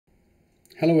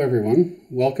Hello everyone,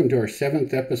 welcome to our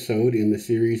 7th episode in the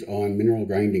series on mineral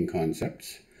grinding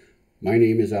concepts. My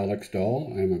name is Alex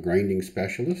Dahl. I'm a grinding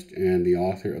specialist and the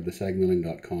author of the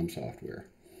sagmilling.com software.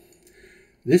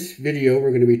 This video we're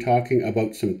going to be talking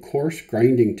about some coarse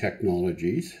grinding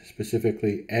technologies,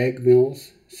 specifically AG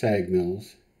mills, SAG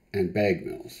mills, and bag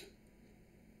mills.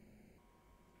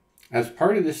 As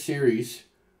part of this series,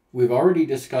 we've already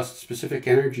discussed specific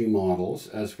energy models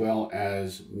as well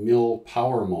as mill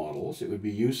power models. It would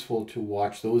be useful to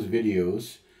watch those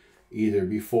videos either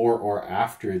before or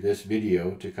after this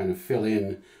video to kind of fill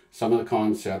in some of the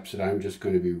concepts that I'm just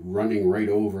going to be running right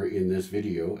over in this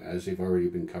video as they've already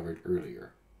been covered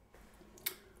earlier.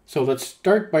 So let's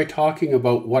start by talking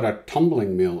about what a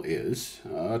tumbling mill is.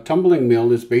 A tumbling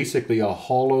mill is basically a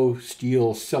hollow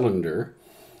steel cylinder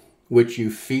which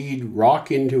you feed rock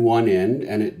into one end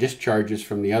and it discharges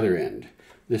from the other end.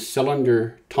 This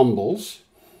cylinder tumbles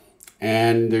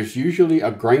and there's usually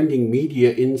a grinding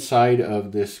media inside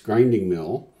of this grinding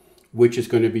mill which is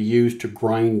going to be used to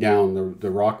grind down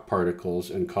the rock particles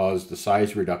and cause the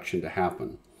size reduction to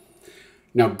happen.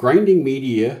 Now grinding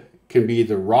media can be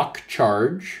the rock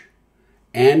charge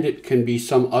and it can be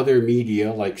some other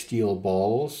media like steel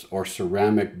balls or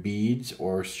ceramic beads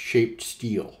or shaped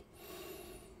steel.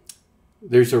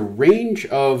 There's a range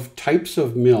of types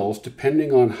of mills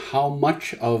depending on how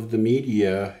much of the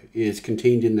media is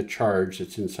contained in the charge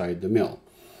that's inside the mill.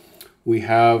 We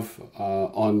have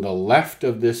on the left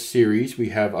of this series, we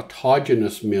have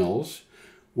autogenous mills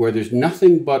where there's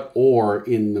nothing but ore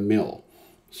in the mill.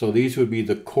 So these would be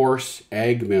the coarse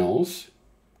AG mills,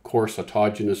 coarse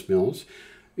autogenous mills.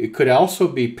 It could also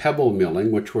be pebble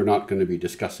milling, which we're not going to be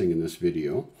discussing in this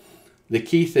video. The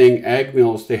key thing, AG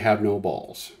mills, they have no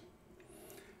balls.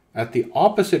 At the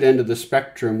opposite end of the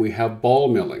spectrum, we have ball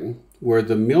milling, where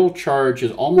the mill charge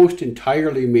is almost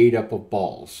entirely made up of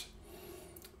balls.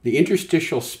 The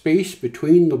interstitial space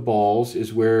between the balls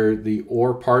is where the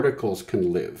ore particles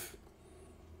can live.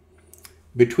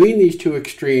 Between these two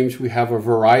extremes, we have a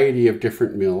variety of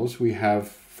different mills. We have,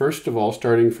 first of all,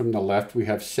 starting from the left, we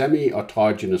have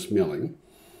semi-autogenous milling.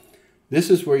 This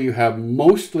is where you have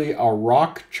mostly a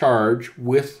rock charge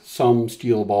with some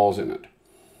steel balls in it.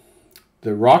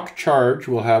 The rock charge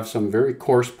will have some very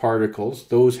coarse particles.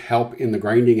 Those help in the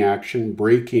grinding action,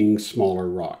 breaking smaller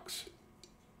rocks.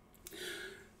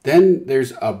 Then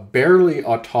there's a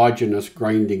barely-autogenous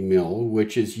grinding mill,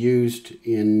 which is used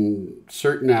in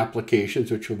certain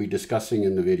applications, which we'll be discussing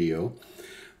in the video.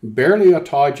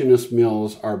 Barely-autogenous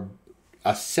mills are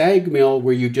a SAG mill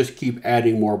where you just keep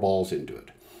adding more balls into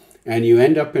it. And you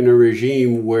end up in a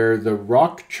regime where the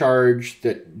rock charge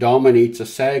that dominates a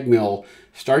SAG mill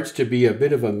starts to be a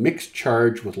bit of a mixed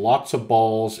charge with lots of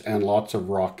balls and lots of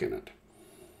rock in it.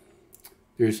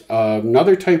 There's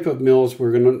another type of mills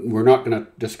we're not going to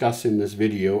discuss in this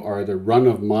video are the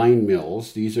run-of-mine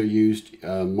mills. These are used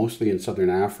mostly in southern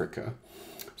Africa.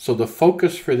 So the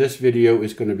focus for this video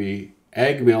is going to be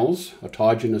AG mills,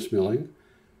 autogenous milling,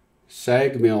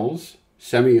 SAG mills,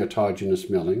 semi-autogenous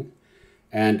milling,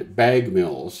 and bag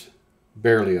mills,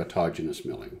 barely-autogenous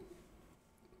milling.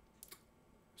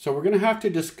 So we're going to have to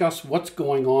discuss what's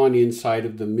going on inside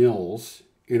of the mills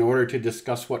in order to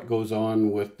discuss what goes on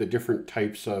with the different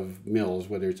types of mills,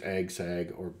 whether it's AG,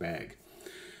 SAG, or bag.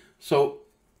 So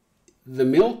the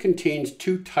mill contains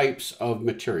two types of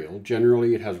material.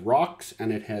 Generally, it has rocks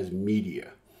and it has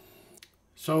media.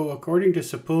 So according to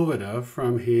Sepulveda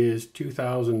from his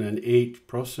 2008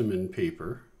 Prosemin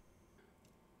paper,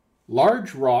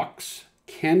 large rocks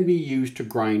can be used to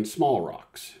grind small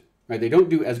rocks. Right? They don't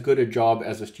do as good a job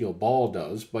as a steel ball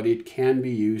does, but it can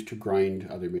be used to grind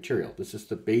other material. This is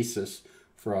the basis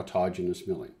for autogenous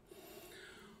milling.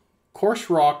 Coarse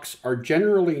rocks are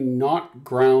generally not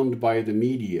ground by the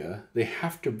media. They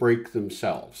have to break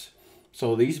themselves.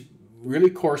 So these really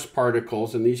coarse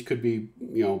particles, and these could be,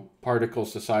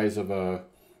 particles the size of a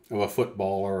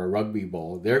football or a rugby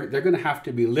ball, they're going to have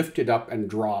to be lifted up and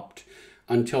dropped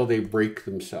until they break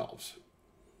themselves.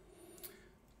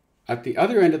 At the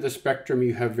other end of the spectrum,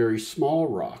 you have very small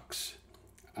rocks.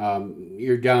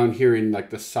 You're down here in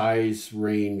like the size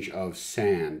range of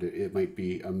sand. It might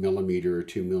be 1 millimeter or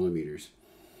 2 millimeters.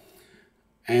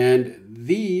 And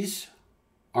these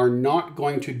are not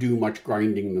going to do much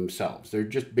grinding themselves. They're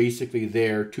just basically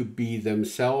there to be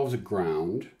themselves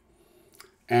ground.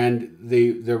 And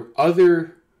the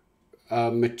other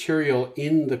material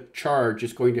in the charge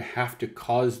is going to have to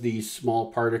cause these small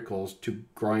particles to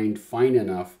grind fine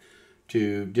enough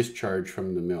to discharge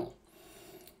from the mill.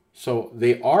 So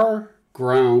they are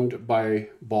ground by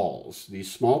balls. These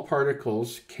small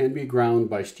particles can be ground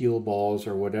by steel balls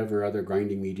or whatever other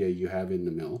grinding media you have in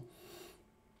the mill.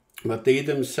 but they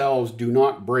themselves do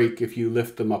not break if you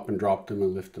lift them up and drop them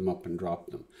and lift them up and drop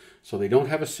them. So they don't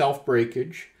have a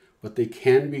self-breakage, but they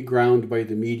can be ground by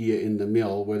the media in the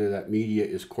mill, whether that media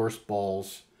is coarse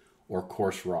balls or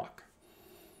coarse rock.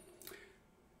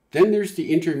 Then there's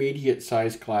the intermediate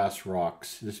size class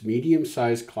rocks. This medium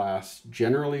size class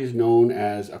generally is known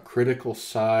as a critical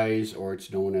size, or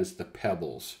it's known as the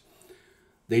pebbles.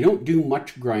 They don't do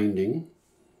much grinding,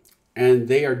 and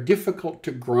they are difficult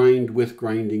to grind with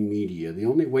grinding media. The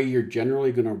only way you're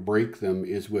generally going to break them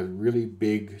is with really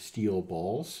big steel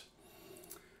balls.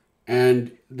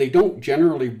 And they don't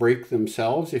generally break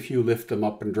themselves if you lift them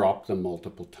up and drop them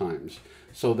multiple times.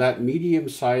 So that medium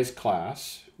size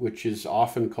class, which is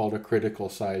often called a critical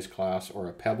size class or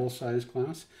a pebble size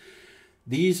class,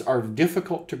 these are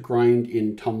difficult to grind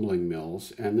in tumbling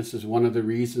mills, and this is one of the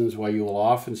reasons why you will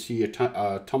often see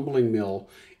a tumbling mill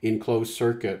in closed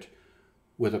circuit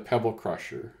with a pebble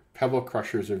crusher. Pebble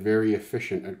crushers are very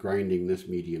efficient at grinding this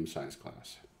medium size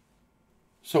class.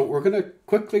 So we're going to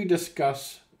quickly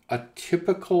discuss a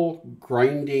typical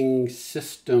grinding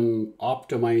system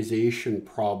optimization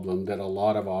problem that a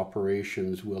lot of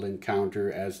operations will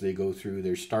encounter as they go through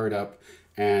their startup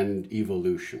and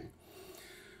evolution.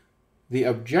 The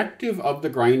objective of the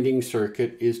grinding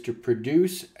circuit is to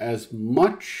produce as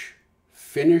much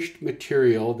finished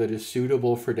material that is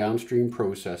suitable for downstream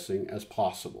processing as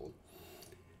possible.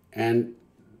 And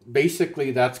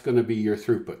basically that's going to be your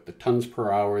throughput, the tons per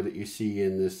hour that you see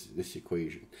in this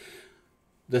equation.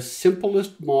 The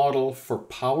simplest model for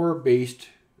power-based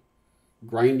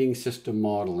grinding system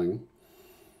modeling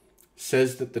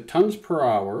says that the tons per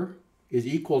hour is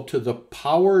equal to the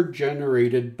power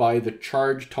generated by the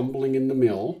charge tumbling in the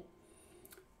mill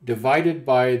divided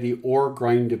by the ore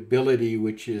grindability,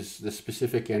 which is the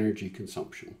specific energy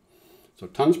consumption. So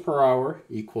tons per hour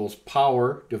equals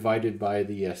power divided by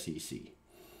the SEC.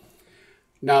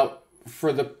 Now,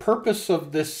 for the purpose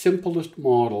of this simplest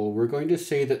model, we're going to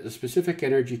say that the specific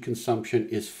energy consumption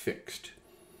is fixed.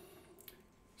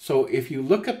 So if you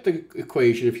look at the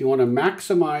equation, if you want to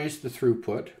maximize the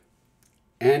throughput,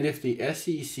 and if the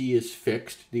SEC is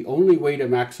fixed, the only way to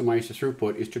maximize the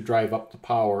throughput is to drive up the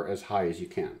power as high as you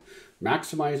can.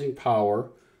 Maximizing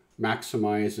power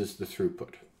maximizes the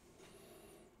throughput.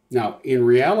 Now, in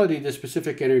reality, the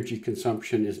specific energy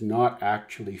consumption is not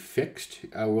actually fixed.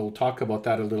 We'll talk about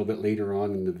that a little bit later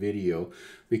on in the video,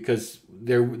 because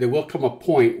there will come a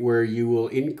point where you will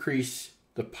increase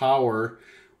the power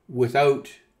without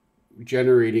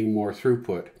generating more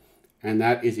throughput, and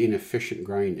that is inefficient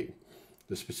grinding.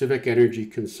 The specific energy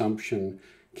consumption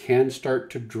can start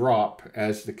to drop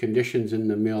as the conditions in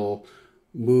the mill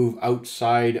move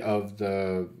outside of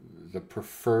the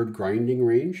preferred grinding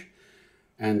range,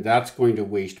 and that's going to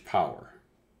waste power.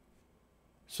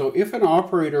 So if an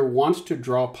operator wants to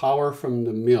draw power from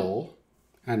the mill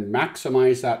and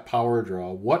maximize that power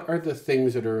draw, what are the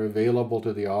things that are available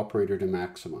to the operator to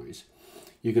maximize?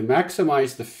 You can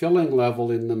maximize the filling level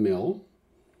in the mill.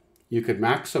 You could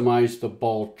maximize the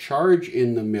ball charge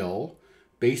in the mill,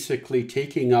 basically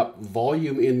taking up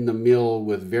volume in the mill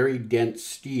with very dense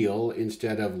steel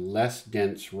instead of less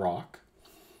dense rock.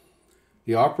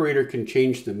 The operator can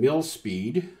change the mill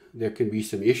speed. There can be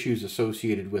some issues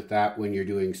associated with that when you're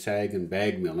doing SAG and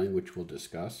bag milling, which we'll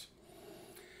discuss.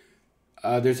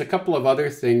 There's a couple of other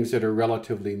things that are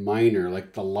relatively minor,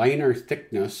 like the liner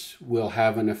thickness will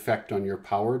have an effect on your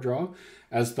power draw.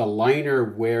 As the liner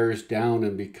wears down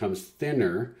and becomes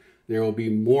thinner, there will be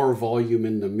more volume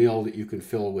in the mill that you can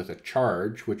fill with a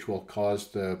charge, which will cause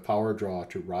the power draw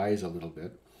to rise a little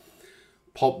bit.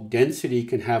 Pulp density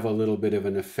can have a little bit of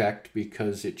an effect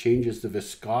because it changes the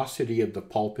viscosity of the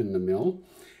pulp in the mill,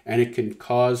 and it can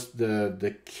cause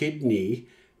the kidney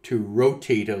to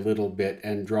rotate a little bit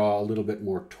and draw a little bit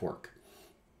more torque.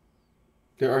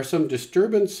 There are some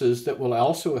disturbances that will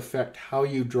also affect how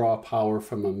you draw power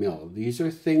from a mill. These are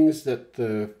things that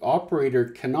the operator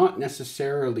cannot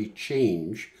necessarily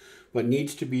change, but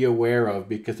needs to be aware of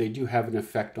because they do have an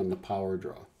effect on the power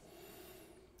draw.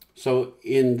 So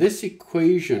in this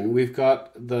equation, we've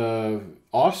got the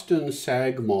Austin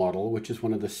SAG model, which is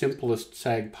one of the simplest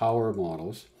SAG power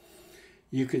models.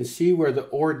 You can see where the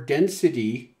ore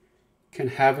density can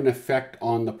have an effect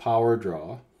on the power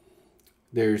draw.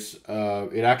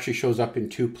 It actually shows up in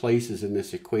two places in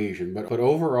this equation, but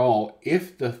overall,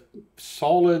 if the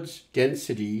solid's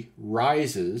density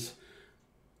rises,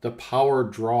 the power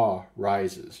draw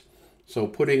rises. So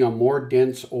putting a more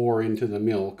dense ore into the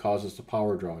mill causes the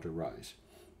power draw to rise.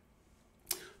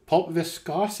 Pulp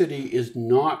viscosity is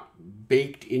not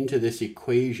baked into this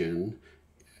equation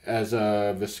as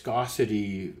a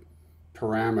viscosity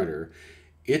parameter.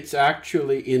 It's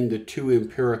actually in the two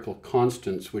empirical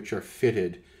constants which are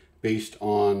fitted based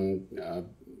on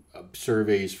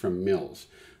surveys from mills.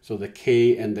 So the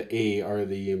K and the A are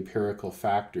the empirical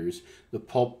factors. The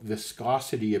pulp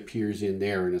viscosity appears in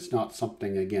there, and it's not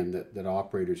something, again, that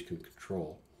operators can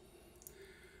control.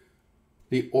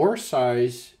 The ore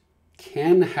size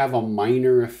can have a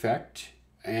minor effect,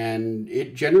 and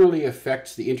it generally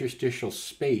affects the interstitial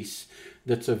space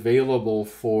that's available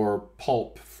for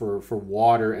pulp, for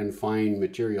water and fine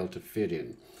material to fit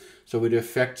in. So it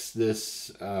affects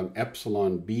this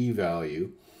epsilon B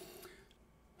value.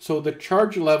 So the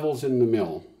charge levels in the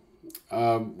mill.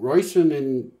 Royson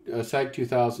in SAG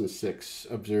 2006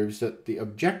 observes that the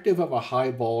objective of a high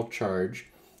ball charge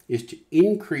is to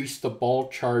increase the ball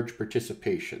charge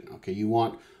participation. Okay, you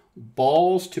want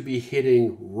balls to be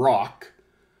hitting rock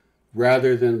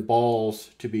rather than balls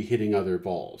to be hitting other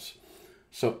balls.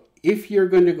 So if you're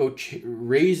going to go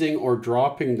raising or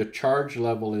dropping the charge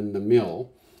level in the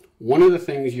mill, one of the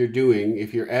things you're doing,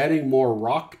 if you're adding more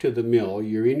rock to the mill,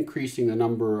 you're increasing the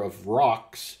number of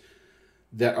rocks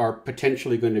that are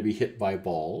potentially going to be hit by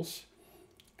balls.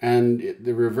 And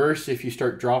the reverse, if you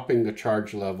start dropping the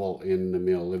charge level in the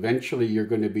mill, eventually you're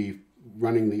going to be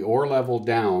running the ore level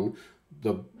down,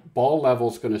 the ball level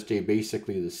is going to stay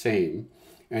basically the same,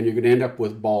 and you're going to end up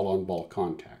with ball-on-ball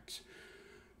contacts.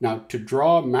 Now, to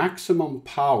draw maximum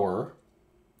power,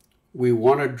 we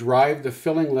want to drive the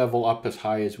filling level up as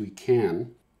high as we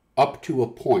can, up to a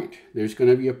point. There's going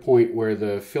to be a point where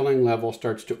the filling level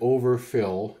starts to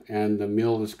overfill and the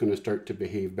mill is going to start to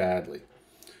behave badly.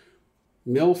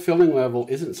 Mill filling level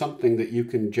isn't something that you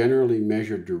can generally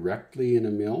measure directly in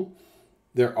a mill.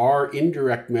 There are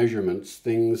indirect measurements,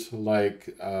 things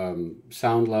like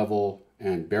sound level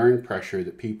and bearing pressure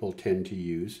that people tend to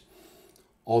use.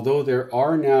 Although there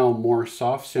are now more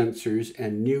soft sensors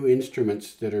and new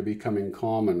instruments that are becoming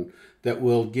common that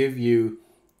will give you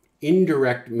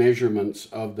indirect measurements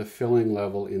of the filling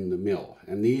level in the mill.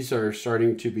 And these are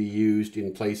starting to be used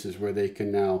in places where they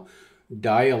can now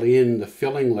dial in the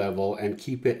filling level and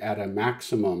keep it at a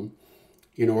maximum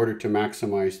in order to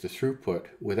maximize the throughput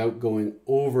without going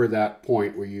over that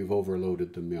point where you've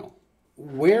overloaded the mill.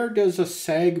 Where does a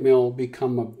SAG mill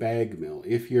become a bag mill?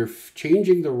 If you're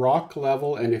changing the rock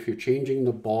level and if you're changing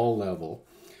the ball level,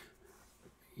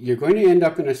 you're going to end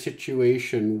up in a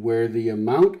situation where the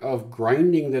amount of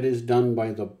grinding that is done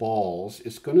by the balls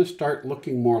is going to start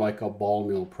looking more like a ball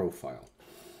mill profile.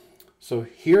 So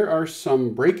here are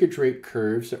some breakage rate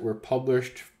curves that were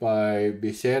published by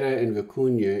Becerra and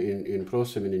Vicuña in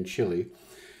Prosemin in Chile.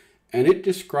 And it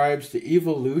describes the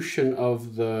evolution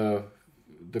of the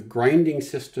grinding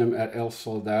system at El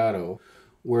Soldado,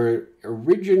 where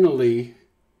originally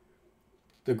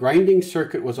the grinding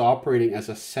circuit was operating as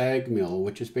a SAG mill,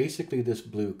 which is basically this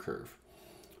blue curve.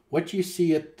 What you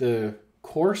see at the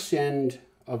coarse end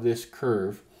of this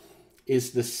curve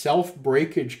is the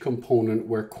self-breakage component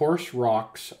where coarse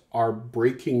rocks are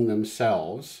breaking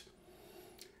themselves.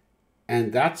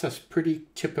 And that's a pretty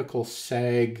typical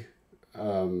SAG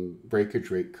breakage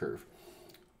rate curve.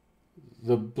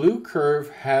 The blue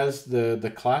curve has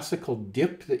the classical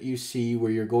dip that you see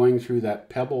where you're going through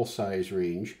that pebble size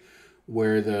range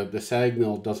where the SAG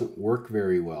mill doesn't work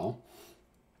very well.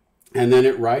 And then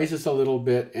it rises a little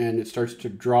bit and it starts to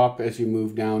drop as you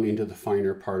move down into the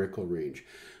finer particle range.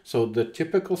 So the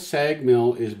typical SAG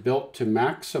mill is built to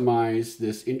maximize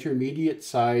this intermediate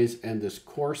size and this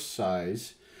coarse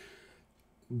size,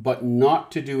 but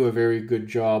not to do a very good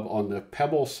job on the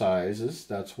pebble sizes.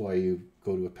 That's why you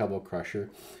go to a pebble crusher.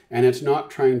 And it's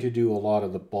not trying to do a lot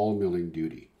of the ball milling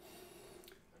duty.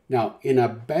 Now, in a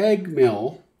bag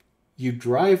mill, you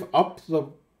drive up the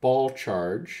ball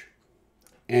charge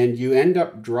and you end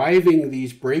up driving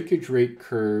these breakage rate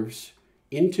curves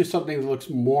into something that looks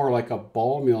more like a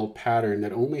ball mill pattern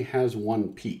that only has one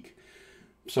peak.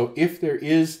 So if there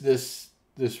is this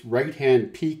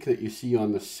right-hand peak that you see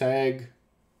on the SAG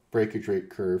breakage rate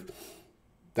curve,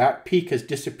 that peak has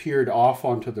disappeared off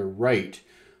onto the right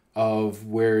of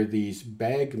where these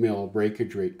bag mill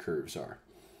breakage rate curves are.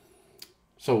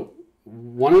 So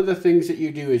one of the things that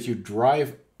you do is you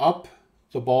drive up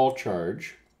the ball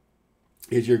charge,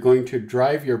 is you're going to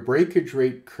drive your breakage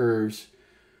rate curves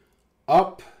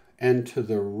up and to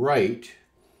the right,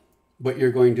 but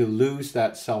you're going to lose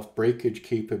that self-breakage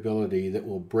capability that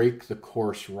will break the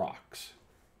coarse rocks.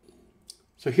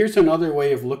 So here's another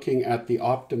way of looking at the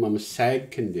optimum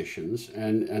SAG conditions,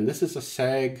 and this is a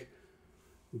SAG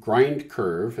grind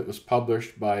curve. It was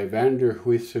published by van der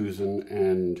Westhuizen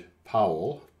and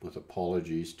Powell, with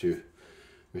apologies to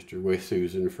Mr.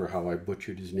 Westhuizen for how I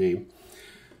butchered his name.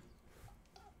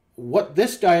 what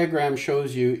this diagram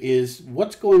shows you is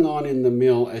what's going on in the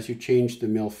mill as you change the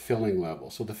mill filling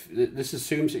level. So this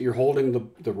assumes that you're holding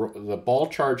the ball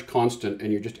charge constant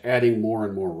and you're just adding more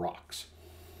and more rocks.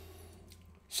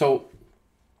 So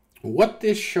what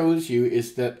this shows you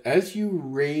is that as you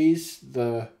raise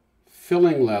the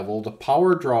filling level, the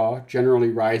power draw generally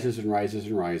rises and rises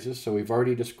and rises. So we've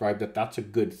already described that that's a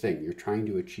good thing. You're trying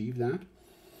to achieve that.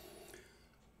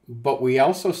 But we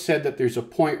also said that there's a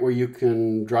point where you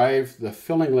can drive the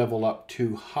filling level up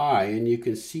too high, and you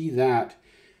can see that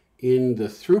in the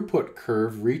throughput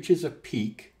curve reaches a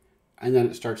peak and then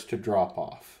it starts to drop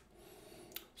off.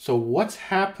 So what's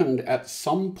happened at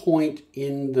some point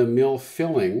in the mill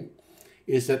filling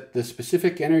is that the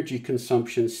specific energy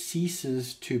consumption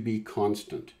ceases to be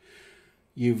constant.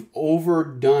 You've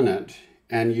overdone it,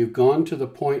 and you've gone to the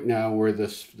point now where the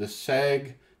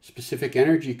SAG specific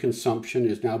energy consumption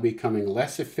is now becoming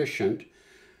less efficient.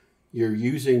 You're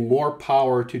using more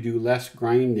power to do less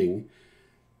grinding,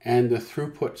 and the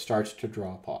throughput starts to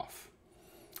drop off.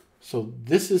 So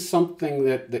this is something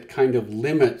that kind of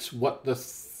limits what the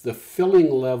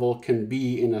filling level can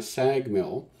be in a SAG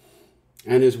mill,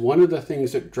 and is one of the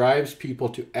things that drives people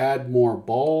to add more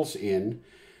balls in.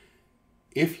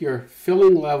 If your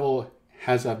filling level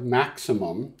has a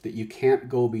maximum that you can't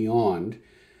go beyond,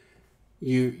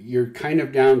 you're kind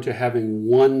of down to having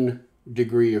 1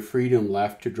 degree of freedom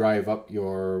left to drive up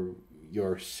your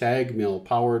SAG mill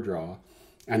power draw,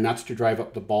 and that's to drive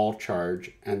up the ball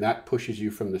charge, and that pushes you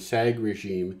from the SAG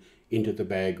regime into the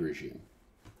bag regime.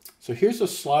 So here's a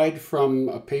slide from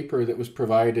a paper that was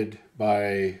provided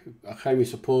by Jaime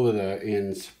Sepulveda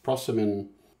in Procemen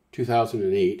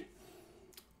 2008.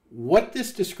 What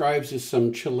this describes is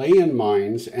some Chilean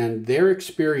mines and their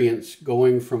experience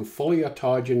going from fully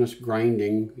autogenous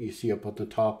grinding, you see up at the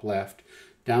top left,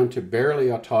 down to barely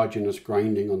autogenous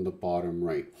grinding on the bottom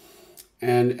right.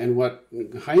 And what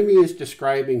Jaime is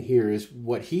describing here is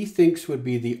what he thinks would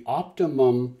be the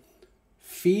optimum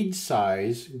feed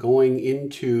size going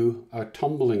into a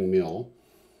tumbling mill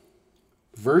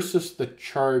versus the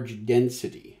charge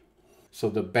density. So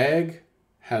the bag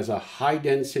has a high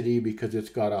density because it's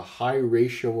got a high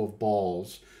ratio of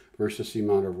balls versus the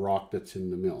amount of rock that's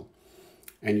in the mill.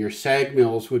 And your SAG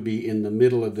mills would be in the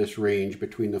middle of this range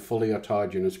between the fully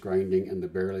autogenous grinding and the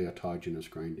barely autogenous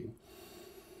grinding.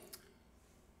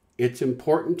 It's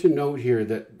important to note here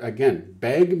that, again,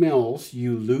 bag mills,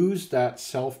 you lose that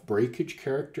self-breakage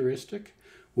characteristic,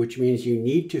 which means you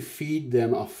need to feed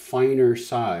them a finer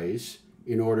size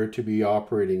in order to be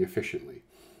operating efficiently.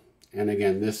 And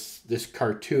again, this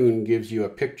cartoon gives you a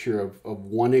picture of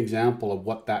one example of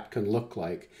what that can look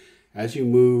like. As you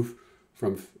move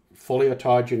from fully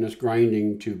autogenous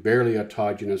grinding to barely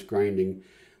autogenous grinding,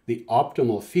 the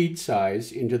optimal feed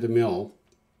size into the mill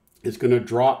is going to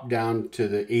drop down to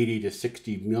the 80 to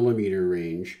 60 millimeter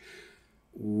range,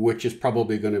 which is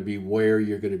probably going to be where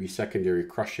you're going to be secondary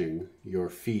crushing your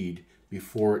feed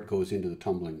before it goes into the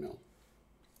tumbling mill.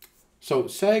 So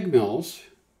SAG mills,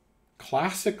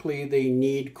 classically, they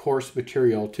need coarse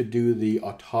material to do the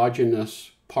autogenous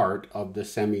part of the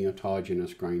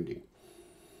semi-autogenous grinding.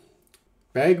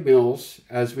 Bag mills,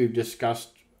 as we've discussed,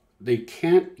 they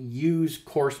can't use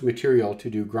coarse material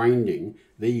to do grinding.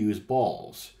 They use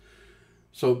balls.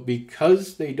 So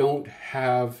because they don't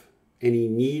have any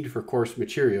need for coarse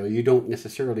material, you don't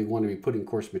necessarily want to be putting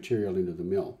coarse material into the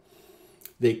mill.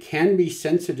 They can be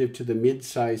sensitive to the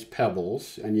mid-sized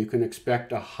pebbles, and you can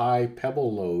expect a high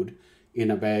pebble load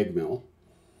in a bag mill.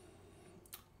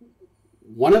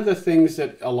 One of the things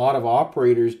that a lot of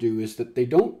operators do is that they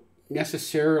don't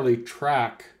necessarily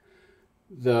track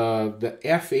the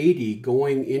F80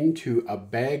 going into a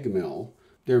bag mill.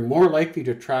 They're more likely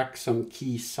to track some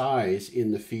key size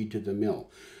in the feed to the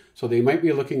mill. So they might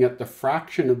be looking at the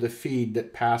fraction of the feed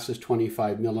that passes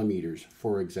 25 millimeters,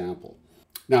 for example.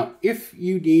 Now, if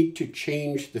you need to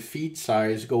change the feed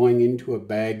size going into a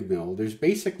bag mill, there's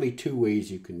basically two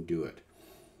ways you can do it.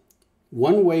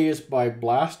 One way is by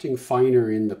blasting finer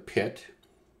in the pit,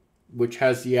 which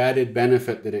has the added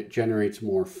benefit that it generates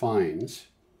more fines.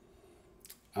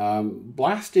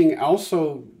 Blasting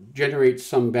also generates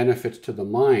some benefits to the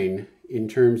mine in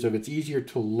terms of it's easier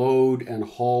to load and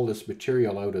haul this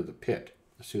material out of the pit,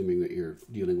 assuming that you're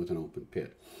dealing with an open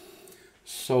pit.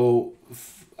 So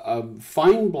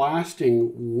fine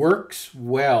blasting works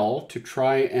well to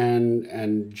try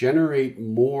and generate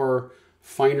more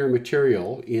finer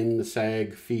material in the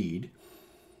SAG feed,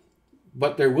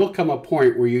 but there will come a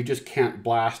point where you just can't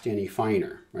blast any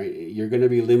finer, right? You're going to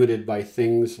be limited by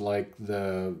things like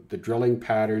the drilling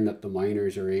pattern that the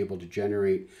miners are able to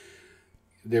generate.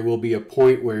 there will be a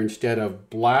point where instead of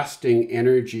blasting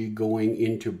energy going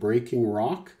into breaking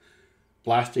rock,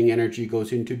 blasting energy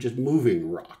goes into just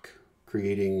moving rock,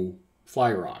 creating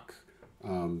fly rock,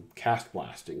 cast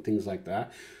blasting, things like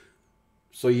that.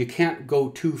 So you can't go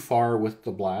too far with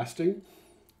the blasting.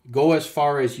 Go as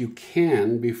far as you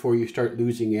can before you start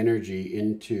losing energy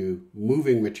into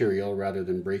moving material rather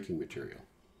than breaking material.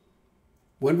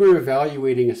 When we're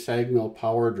evaluating a SAG mill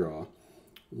power draw,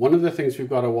 one of the things we've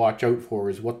got to watch out for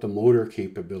is what the motor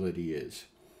capability is.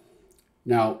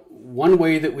 Now, one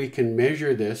way that we can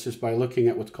measure this is by looking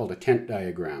at what's called a tent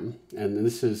diagram. And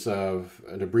this is an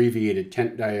abbreviated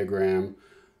tent diagram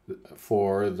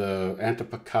for the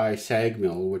Antapaccay SAG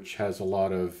mill, which has a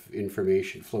lot of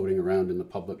information floating around in the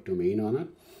public domain on it.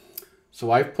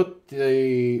 So I've put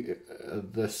the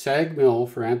SAG mill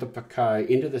for Antapaccay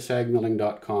into the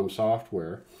sagmilling.com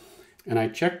software, and I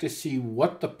checked to see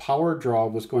what the power draw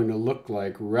was going to look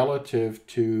like relative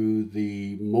to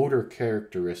the motor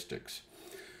characteristics.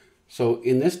 So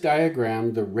in this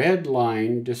diagram, the red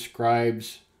line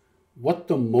describes what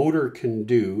the motor can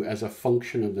do as a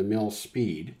function of the mill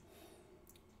speed.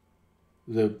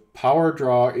 The power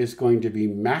draw is going to be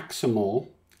maximal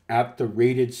at the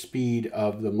rated speed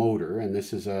of the motor, and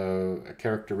this is a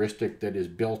characteristic that is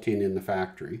built in the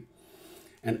factory.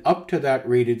 And up to that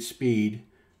rated speed,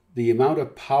 the amount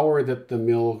of power that the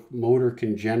mill motor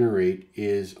can generate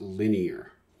is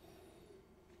linear.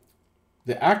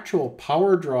 The actual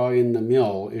power draw in the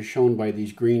mill is shown by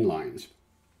these green lines.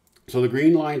 So the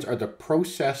green lines are the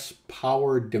process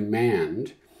power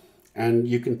demand, and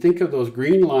you can think of those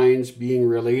green lines being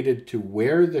related to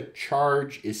where the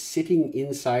charge is sitting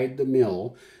inside the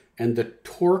mill and the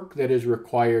torque that is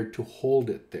required to hold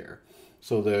it there.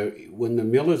 So when the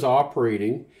mill is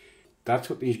operating, that's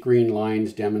what these green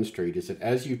lines demonstrate, is that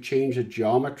as you change the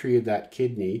geometry of that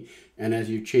kidney and as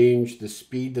you change the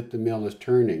speed that the mill is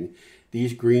turning,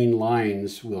 these green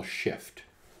lines will shift.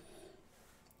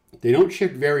 They don't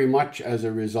shift very much as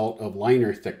a result of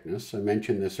liner thickness. I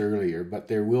mentioned this earlier, but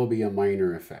there will be a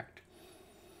minor effect.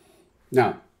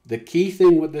 Now, the key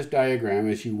thing with this diagram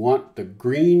is you want the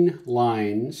green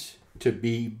lines to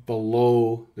be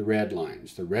below the red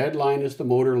lines. The red line is the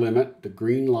motor limit. The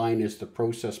green line is the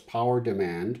process power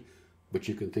demand, which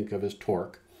you can think of as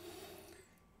torque.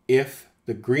 If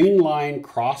the green line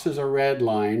crosses a red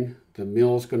line, the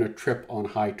mill's going to trip on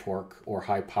high torque or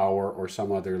high power or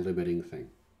some other limiting thing.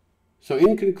 So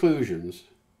in conclusions,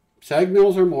 SAG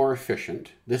mills are more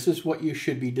efficient. This is what you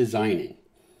should be designing.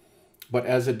 But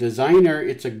as a designer,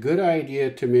 it's a good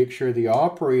idea to make sure the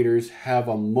operators have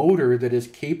a motor that is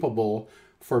capable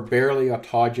for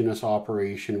barely-autogenous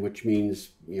operation, which means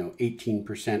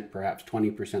 18%, perhaps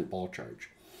 20% ball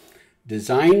charge.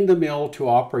 Design the mill to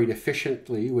operate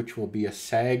efficiently, which will be a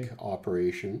SAG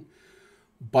operation,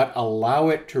 but allow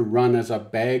it to run as a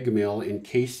bag mill in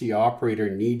case the operator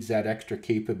needs that extra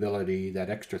capability,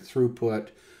 that extra throughput,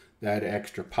 that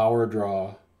extra power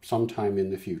draw sometime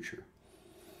in the future.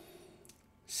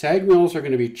 SAG mills are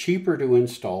going to be cheaper to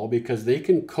install because they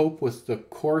can cope with the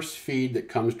coarse feed that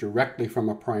comes directly from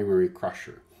a primary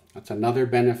crusher. That's another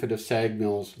benefit of SAG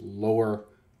mills, lower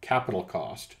capital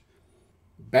cost.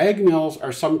 Bag mills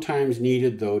are sometimes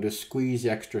needed, though, to squeeze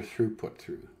extra throughput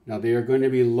through. Now, they are going to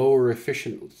be lower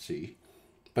efficiency,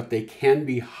 but they can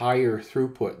be higher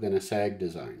throughput than a SAG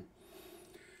design.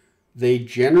 They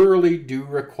generally do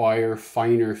require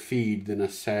finer feed than a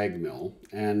SAG mill,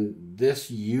 and this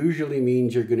usually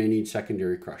means you're going to need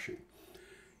secondary crushing.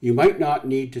 You might not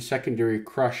need to secondary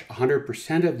crush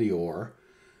 100% of the ore.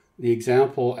 The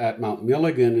example at Mount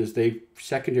Milligan is they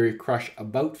secondary crush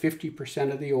about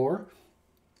 50% of the ore,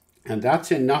 and that's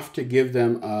enough to give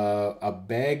them a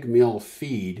bag mill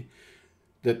feed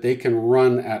that they can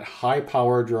run at high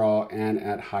power draw and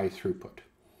at high throughput.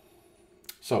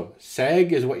 So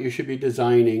SAG is what you should be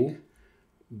designing.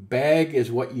 Bag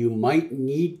is what you might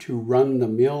need to run the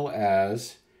mill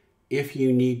as if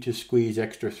you need to squeeze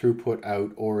extra throughput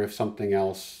out, or if something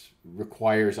else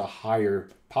requires a higher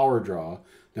power draw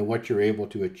than what you're able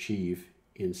to achieve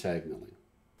in SAG milling.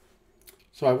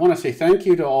 So I want to say thank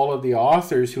you to all of the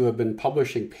authors who have been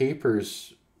publishing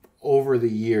papers over the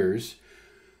years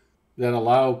that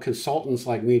allow consultants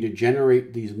like me to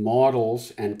generate these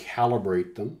models and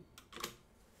calibrate them.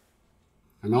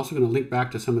 I'm also going to link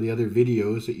back to some of the other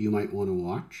videos that you might want to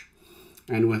watch.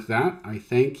 And with that, I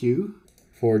thank you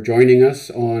for joining us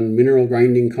on Mineral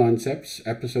Grinding Concepts,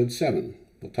 Episode 7.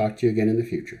 We'll talk to you again in the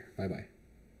future. Bye-bye.